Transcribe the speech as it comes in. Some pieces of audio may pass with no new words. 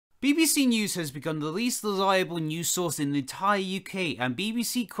BBC News has become the least reliable news source in the entire UK, and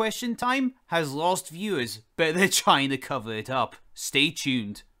BBC Question Time has lost viewers, but they're trying to cover it up. Stay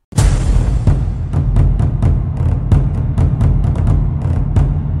tuned.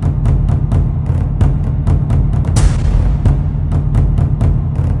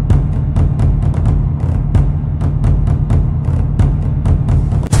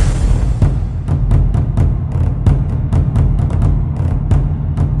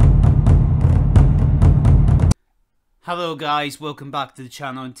 Hello guys, welcome back to the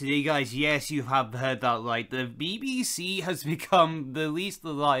channel, and today guys, yes, you have heard that right, the BBC has become the least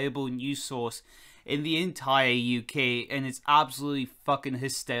reliable news source in the entire UK, and it's absolutely fucking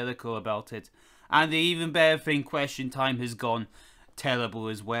hysterical about it. And the even better thing, Question Time has gone terrible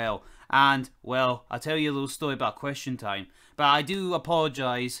as well. And, well, I'll tell you a little story about Question Time, but I do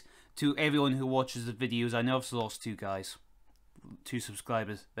apologise to everyone who watches the videos. I know I've lost two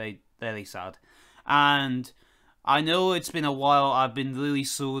subscribers, very sad. And I know it's been a while. I've been really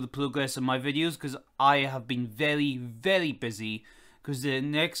slow with the progress of my videos because I have been very busy, because the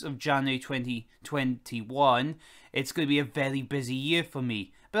next of January 2021, it's going to be a very busy year for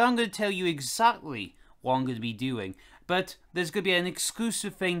me. But I'm going to tell you exactly what I'm going to be doing. But there's going to be an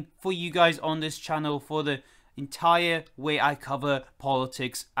exclusive thing for you guys on this channel for the entire way I cover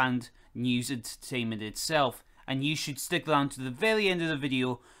politics and news entertainment itself. And you should stick around to the very end of the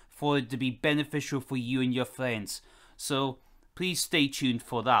video for it to be beneficial for you and your friends. So please stay tuned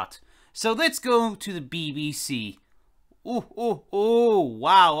for that. So let's go to the BBC. Oh,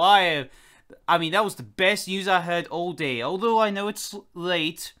 wow. I mean, that was the best news I heard all day. Although I know it's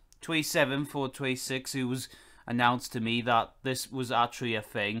late, 27th or 26th, it was announced to me that this was actually a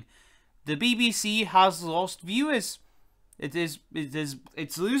thing. The BBC has lost viewers.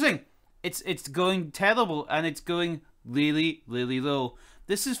 It's losing. It's going terrible, and it's going really low.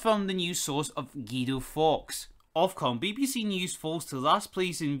 This is from the news source of Guido Fawkes. Ofcom, BBC News falls to last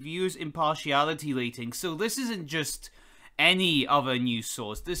place in viewers' impartiality rating. So this isn't just any other news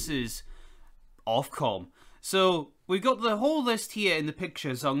source. This is Ofcom. So we've got the whole list here in the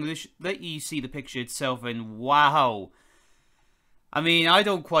picture. So I'm going to let you see the picture itself, and wow. I mean, I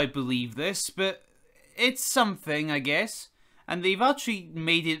don't quite believe this, but it's something, I guess. And they've actually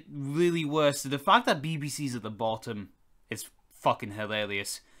made it really worse. So the fact that BBC's at the bottom is fucking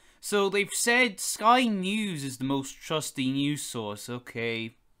hilarious. So they've said Sky News is the most trusty news source.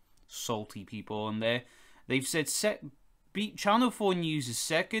 Okay, salty people on there. They've said Channel 4 News is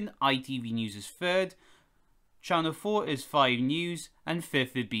second, ITV News is third, Channel 4 is 5 News, and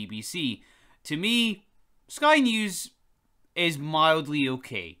fifth is BBC. To me, Sky News is mildly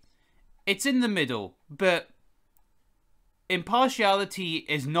okay. It's in the middle, but impartiality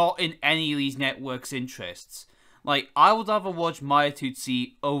is not in any of these networks' interests. Like, I would rather watch Maya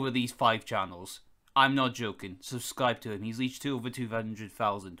Tutsi over these 5 channels. I'm not joking. Subscribe to him. He's reached over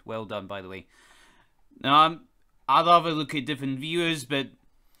 200,000. Well done, by the way. Now, I'd rather look at different viewers, but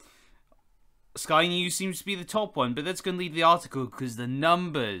Sky News seems to be the top one. But that's going to leave the article, because the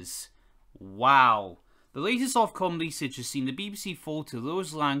numbers. Wow. The latest Ofcom research has seen the BBC fall to the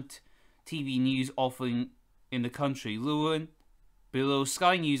lowest ranked TV news offering in the country. Below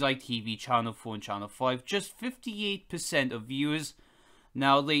Sky News, ITV, Channel 4 and Channel 5, just 58% of viewers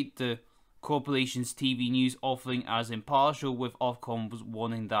now rate the corporation's TV news offering as impartial, with Ofcom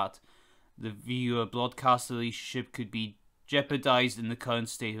warning that the viewer-broadcaster relationship could be jeopardized in the current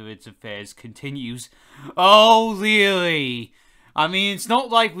state of its affairs continues. Oh, really? I mean, it's not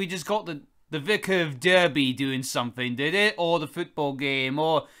like we just got the Vicar of Derby doing something, did it? Or the football game,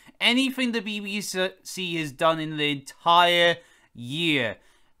 or anything the BBC has done in the entire year.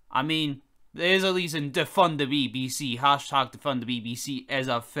 I mean, there's a reason defund the BBC, hashtag defund the BBC as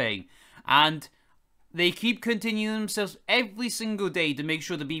a thing. And they keep continuing themselves every single day to make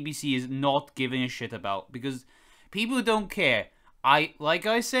sure the BBC is not giving a shit about, because people don't care. Like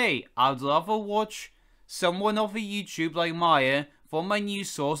I say, I'd rather watch someone off of YouTube like Maya for my news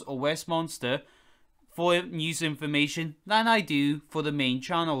source, or Westminster for news information, than I do for the main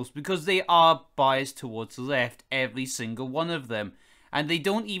channels, because they are biased towards the left, every single one of them, and they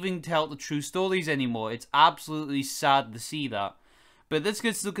don't even tell the true stories anymore. It's absolutely sad to see that. But let's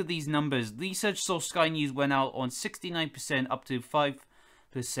just look at these numbers. Research saw Sky News went out on 69% up to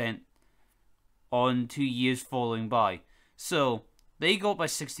 5% on 2 years following by. So they got by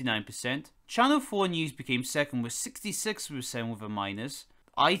 69%. Channel 4 News became second with 66% with a minus.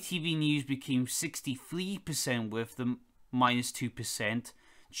 ITV News became 63% with the minus 2%.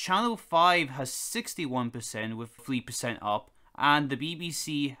 Channel 5 has 61% with 3% up. And the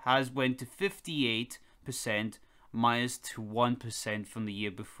BBC has went to 58% minus to 1% from the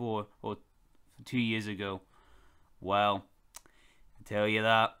year before, or 2 years ago. Well, I tell you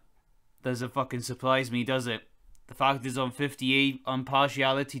that doesn't fucking surprise me, does it? The fact is on 58 on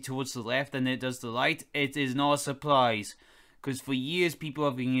partiality towards the left than it does the right, it is not a surprise. Because for years people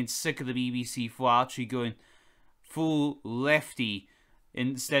have been getting sick of the BBC for actually going full lefty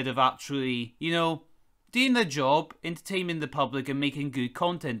instead of actually, you know, doing their job, entertaining the public and making good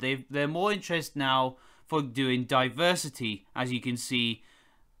content. They're more interested now for doing diversity. As you can see,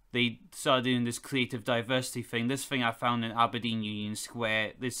 they started doing this creative diversity thing. This thing I found in Aberdeen Union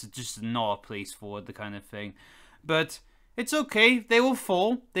Square. This is just not a place for it, the kind of thing. But it's okay. They will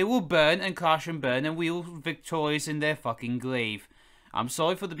fall. They will burn and crash and burn, and we will be victorious in their fucking grave. I'm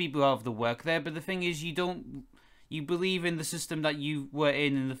sorry for the people who have to work there, but the thing is, you believe in the system that you were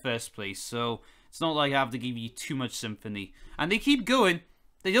in the first place. So it's not like I have to give you too much sympathy. And they keep going.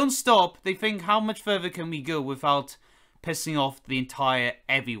 They don't stop. They think, how much further can we go without pissing off the entire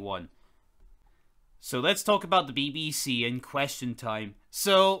everyone? So let's talk about the BBC and Question Time.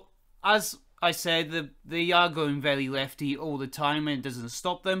 So, as I said, they are going very lefty all the time and it doesn't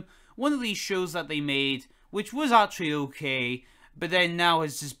stop them. One of these shows that they made, which was actually okay, but then now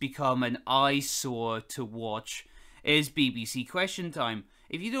has just become an eyesore to watch, is BBC Question Time.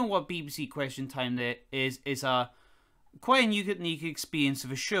 If you don't know what BBC Question Time is a quite a unique experience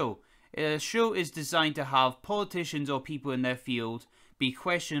of a show. A show is designed to have politicians or people in their field be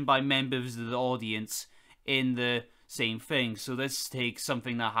questioned by members of the audience in the same thing. So let's take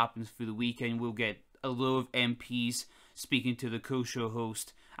something that happens through the weekend. We'll get a load of MPs speaking to the co-show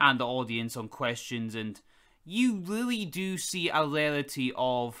host and the audience on questions, and you really do see a rarity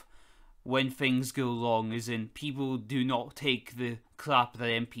of when things go wrong, as in people do not take the crap that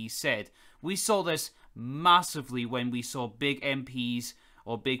MPs said. We saw this massively when we saw big MPs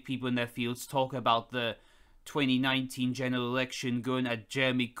or big people in their fields talk about the 2019 general election, going at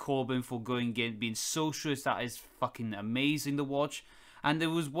Jeremy Corbyn for being socialist. That is fucking amazing to watch. And there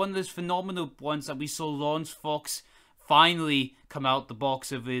was one of those phenomenal ones that we saw Lawrence Fox finally come out the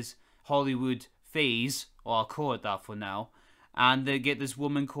box of his Hollywood phase, or I'll call it that for now, and they get this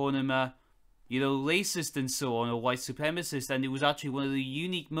woman calling him a, you know, racist and so on, or white supremacist, and it was actually one of the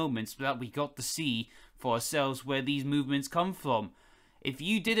unique moments that we got to see for ourselves where these movements come from. If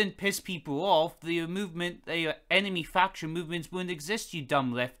you didn't piss people off, the movement, the enemy faction movements wouldn't exist, you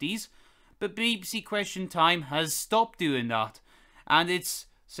dumb lefties. But BBC Question Time has stopped doing that. And it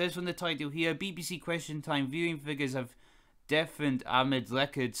says from the title here, BBC Question Time viewing figures have deafened amid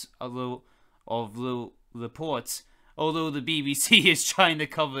records of low reports. Although the BBC is trying to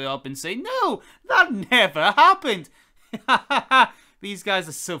cover it up and say, no, that never happened. These guys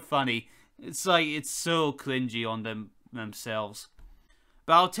are so funny. It's like, it's so cringy on themselves.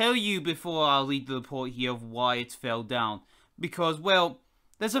 But I'll tell you before I read the report here of why it fell down. Because, well,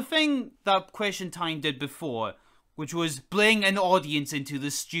 there's a thing that Question Time did before, which was bring an audience into the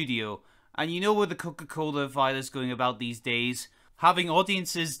studio. And you know with the Coca-Cola virus going about these days, having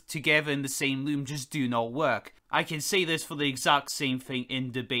audiences together in the same room just do not work. I can say this for the exact same thing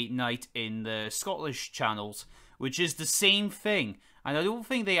in Debate Night in the Scottish channels, which is the same thing. And I don't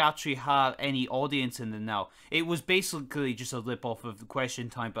think they actually have any audience in them now. It was basically just a rip-off of the Question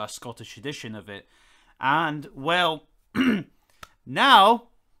Time, but a Scottish edition of it. And, well, now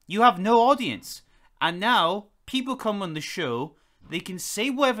you have no audience. And now people come on the show, they can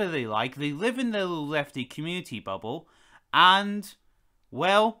say whatever they like, they live in their little lefty community bubble, and,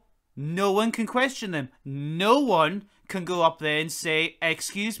 well, no one can question them. No one can go up there and say,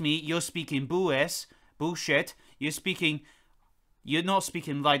 excuse me, you're speaking bullshit, you're not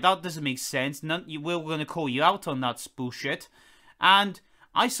speaking like that, doesn't make sense, we're going to call you out on that bullshit. And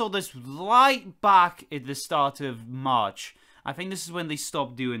I saw this right back at the start of March. I think this is when they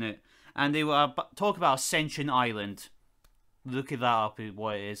stopped doing it. And they were talking about Ascension Island. Look at that up,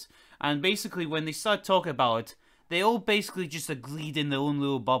 what it is. And basically, when they started talking about it, they all basically just agreed in their own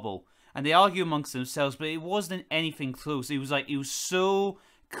little bubble. And they argue amongst themselves, but it wasn't anything close. It was so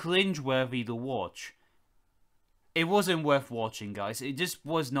cringe-worthy to watch. It wasn't worth watching, guys. It just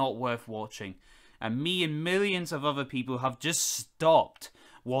was not worth watching. And me and millions of other people have just stopped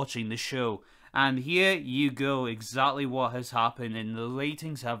watching the show. And here you go, exactly what has happened, and the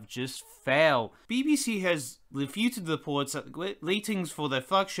ratings have just fell. BBC has refuted reports that ratings for their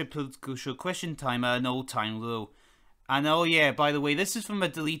flagship political show Question Time are an all-time low. And oh yeah, by the way, this is from a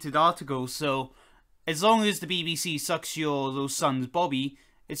deleted article, so as long as the BBC sucks your little son's Bobby,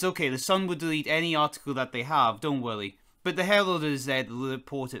 it's okay. The Sun will delete any article that they have, don't worry. But the Herald is there to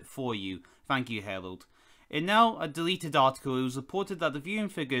report it for you. Thank you, Herald. In now a deleted article, it was reported that the viewing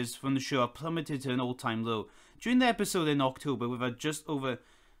figures from the show have plummeted to an all-time low. during the episode in October, we've had just over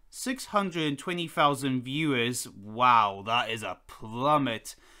 620,000 viewers. Wow, that is a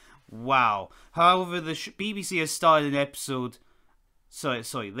plummet. Wow. However, the BBC has started an episode...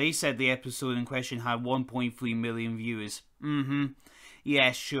 Sorry, they said the episode in question had 1.3 million viewers.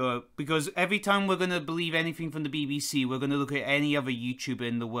 Yeah, sure. Because every time we're going to believe anything from the BBC, we're going to look at any other YouTuber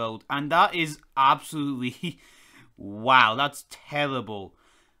in the world. And that is absolutely... wow, that's terrible.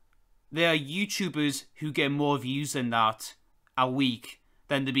 There are YouTubers who get more views than that a week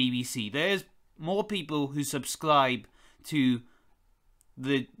than the BBC. There's more people who subscribe to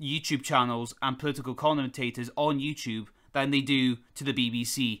the YouTube channels and political commentators on YouTube than they do to the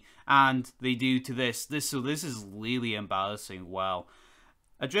BBC, and they do to this. So this is really embarrassing. Wow.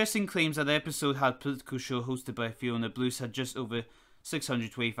 Addressing claims that the episode had political show hosted by Fiona Blues had just over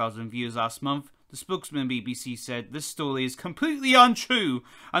 620,000 views last month, the spokesman BBC said this story is completely untrue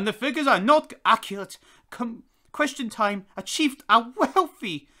and the figures are not accurate. Question Time achieved a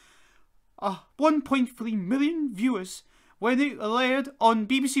wealthy 1.3 million viewers when it aired on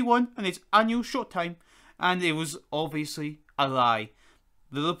BBC One in its annual short time, and it was obviously a lie.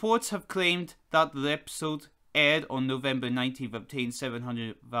 The reports have claimed that the episode aired on November 19th obtained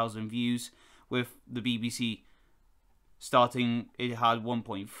 700,000 views, with the BBC starting it had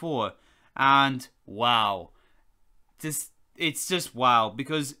 1.4, and wow, it's just wow,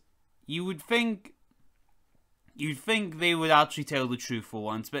 because you'd think they would actually tell the truth for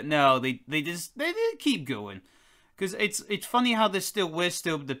once, but no, they keep going, because it's funny how we're still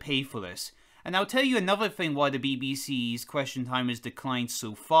able to pay for this. And I'll tell you another thing why the BBC's Question Time has declined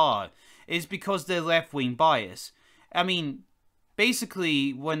so far is because they're left-wing bias. I mean,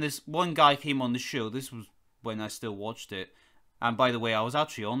 basically, when this one guy came on the show, this was when I still watched it, and by the way, I was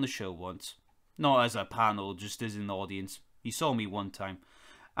actually on the show once, not as a panel, just as an audience. You saw me one time.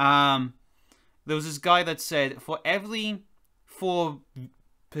 There was this guy that said, for every 4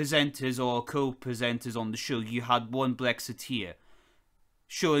 presenters or co-presenters on the show, you had one Brexiteer,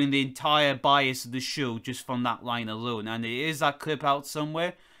 showing the entire bias of the show just from that line alone. And there is that clip out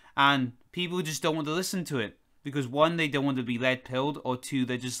somewhere, and people just don't want to listen to it, because 1, they don't want to be red-pilled, or 2,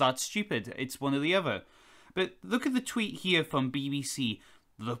 they're just that stupid. It's one or the other. But look at the tweet here from BBC.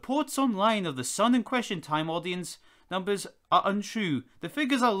 The reports online of the Sun and Question Time audience numbers are untrue. The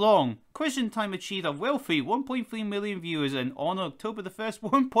figures are wrong. Question Time achieved a wealthy 1.3 million viewers, and on October the 1st,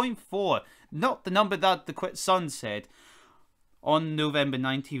 1.4. Not the number that the Sun said. On November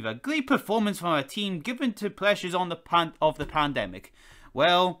 19th, a great performance from our team given to pressures on of the pandemic.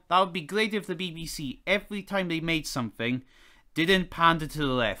 Well, that would be great if the BBC, every time they made something, didn't pander to the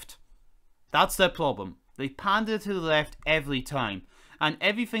left. That's their problem. They pander to the left every time. And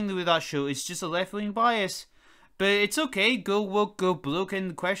everything with that show is just a left-wing bias. But it's okay, go woke, go broke,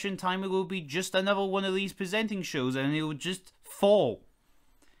 and Question Time will be just another one of these presenting shows, and it will just fall.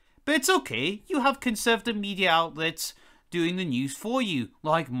 But it's okay, you have conservative media outlets doing the news for you,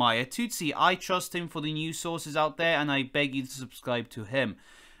 like Maya Tutsi. I trust him for the news sources out there, and I beg you to subscribe to him.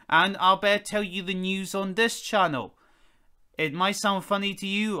 And I'll better tell you the news on this channel. It might sound funny to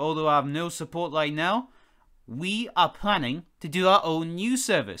you, although I have no support right now. We are planning to do our own news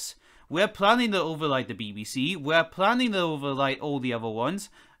service. We're planning to overwrite the BBC. We're planning to overwrite all the other ones.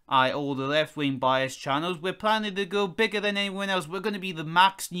 All the left-wing biased channels. We're planning to go bigger than anyone else. We're going to be the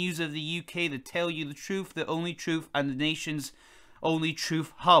Max News of the UK to tell you the truth, the only truth, and the nation's only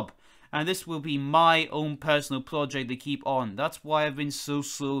truth hub. And this will be my own personal project to keep on. That's why I've been so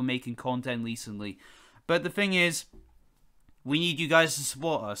slow making content recently. But the thing is, we need you guys to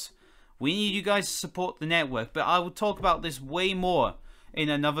support us. We need you guys to support the network. But I will talk about this way more in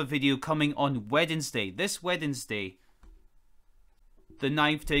another video coming on Wednesday. This Wednesday, the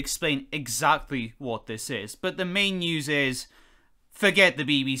 9th, to explain exactly what this is. But the main news is, forget the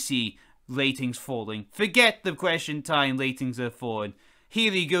BBC ratings falling. Forget the Question Time ratings are falling.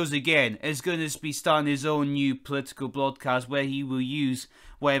 Here he goes again. Is going to be starting his own new political broadcast where he will use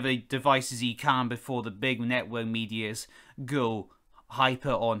whatever devices he can before the big network medias go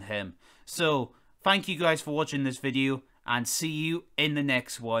hyper on him. So, thank you guys for watching this video, and see you in the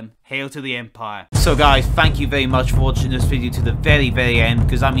next one. Hail to the Empire. So guys, thank you very much for watching this video to the very end,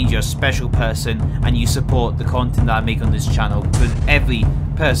 because that means you're a special person and you support the content that I make on this channel, because every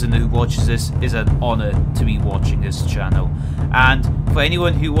person who watches this is an honor to be watching this channel. And for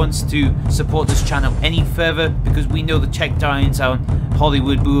anyone who wants to support this channel any further, because we know the tech giants on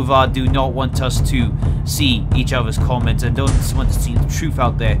Hollywood Boulevard do not want us to see each other's comments and don't want to see the truth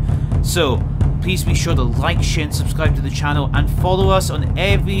out there. So Please be sure to like, share and subscribe to the channel, and follow us on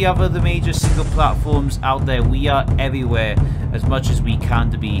every other of the major single platforms out there. We are everywhere as much as we can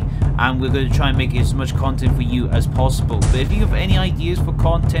to be, and we're going to try and make as much content for you as possible. But if you have any ideas for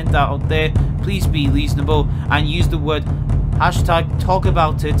content out there, please be reasonable and use the word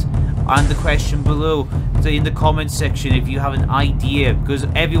 #talkaboutit and the question below in the comment section if you have an idea, because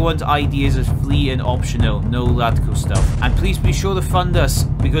everyone's ideas are free and optional, no radical stuff. And please be sure to fund us,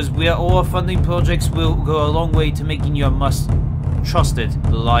 because all our funding projects will go a long way to making you a trusted,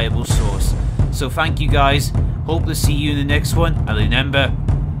 reliable source. So thank you guys, hope to see you in the next one, and remember,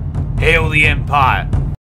 hail the Empire!